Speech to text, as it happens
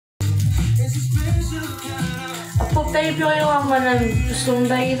I put baby oil on when I'm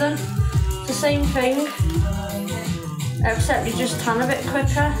sunbathing. It's the same thing, except you just tan a bit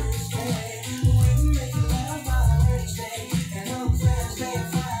quicker.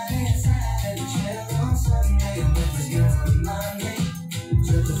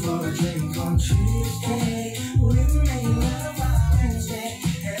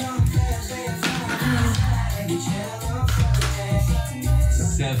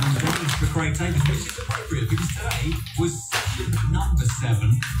 Great takers, which is appropriate because today was session number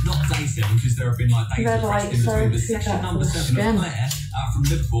 7, not day 7, because there have been like days refreshed in between, but session number 7 of Claire from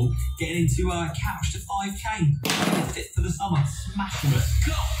Liverpool getting into couch to 5k, getting fit for the summer, smashing it.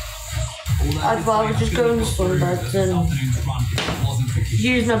 I'd rather just go in the Sunbeds and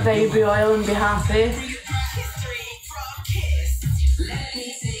use my baby oil and be happy.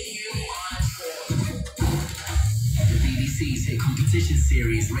 Competition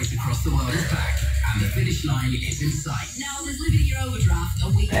series Race Across the World is back, and the finish line is in sight. Now there's living your overdraft a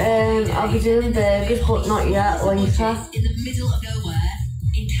week. I'll be doing burgers, but not yet. Later. In the middle of nowhere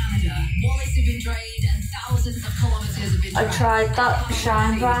in Canada, wallets have been drained and thousands of kilometers have been. I tried that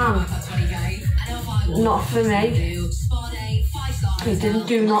shine brown. Not for me. It didn't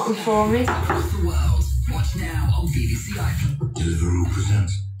do nothing for me. Across the world. Watch now on BBC iPlayer. Deliveroo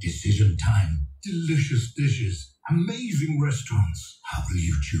presents Decision Time. Delicious dishes. Amazing restaurants. How will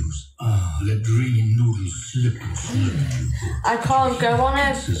you choose? Let dreamy noodles slip and slip you. I can't go on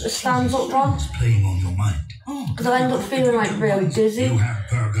a stand-up one Playing on your mind. because I end up feeling like really dizzy You have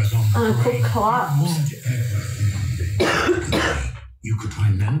burgers on and I could collapse. Want everything. You could try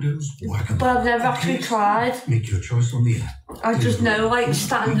Nando's, Whack-A-Mole. But I've never actually tried. Make your choice on the app. I just know like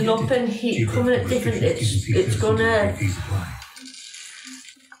standing up and heat coming at different, it's gonna,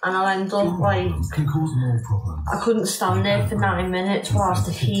 and I'll end up like, Can cause more problems. I couldn't stand there for 9 minutes whilst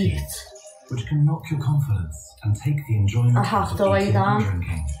the heat. Which can knock your confidence and take the enjoyment. I have to lay down.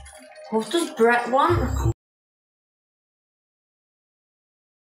 What does Brett want?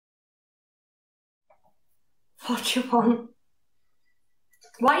 What do you want?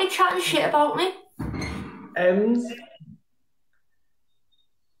 Why are you chatting shit about me?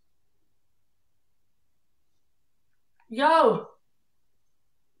 Yo!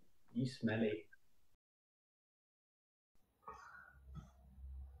 You smelly.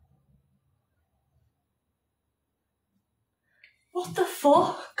 What the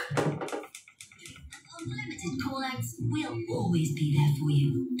fuck? Unlimited call-outs will always be there for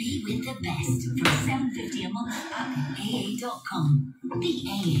you. Be with the best for $7.50 a month at AA.com. The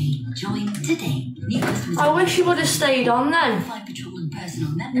AA. Join today. New customers. I wish you would have stayed on then.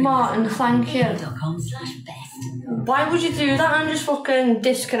 Martin, thank you. Why would you do that and just fucking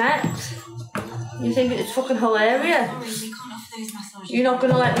disconnect? You think it's fucking hilarious? You're not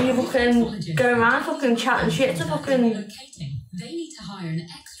gonna let me fucking go around fucking chatting shit to fucking They need to hire an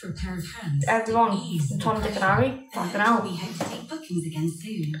extra pair of hands. everyone, Tom, Dick and Harry, fucking hell. We hope to take bookings again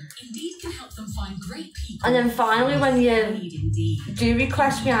soon. Indeed can help them find great people. And then finally when you Indeed. do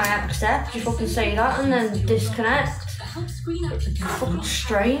request me, I accept, you fucking say that and then disconnect. Help screen applicants. Fucking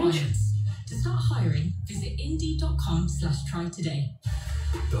strange. To start hiring, visit indeed.com/try today.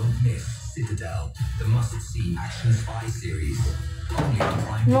 Don't miss Citadel, the must-see action spy series. Only on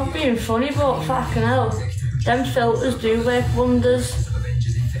Prime I'm not Video. being funny, but fucking hell. Them filters do work wonders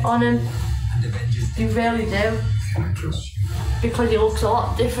on him. They really do. Because he looks a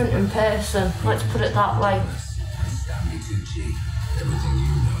lot different in person. Let's put it that way. Stanley Tucci. Everything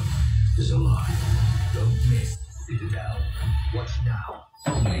you know is a lie. Don't miss Citadel. Watch now.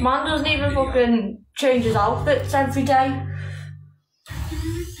 Man doesn't even fucking change his outfits every day.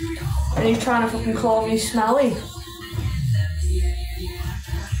 And he's trying to fucking call me smelly.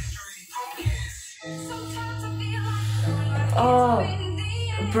 Oh,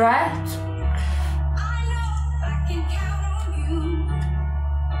 Brett.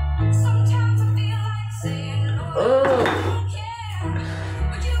 Oh.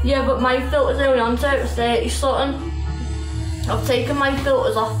 Yeah, but my filter's only on to 30 something. I've taken my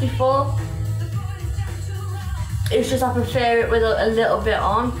filters off before. It's just I prefer it with a little bit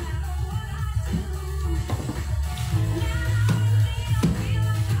on.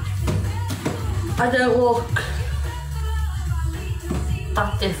 I don't look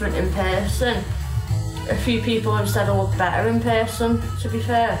that different in person. A few people have said I look better in person, to be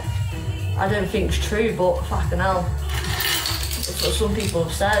fair. I don't think it's true, but fucking hell. That's what some people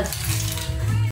have said.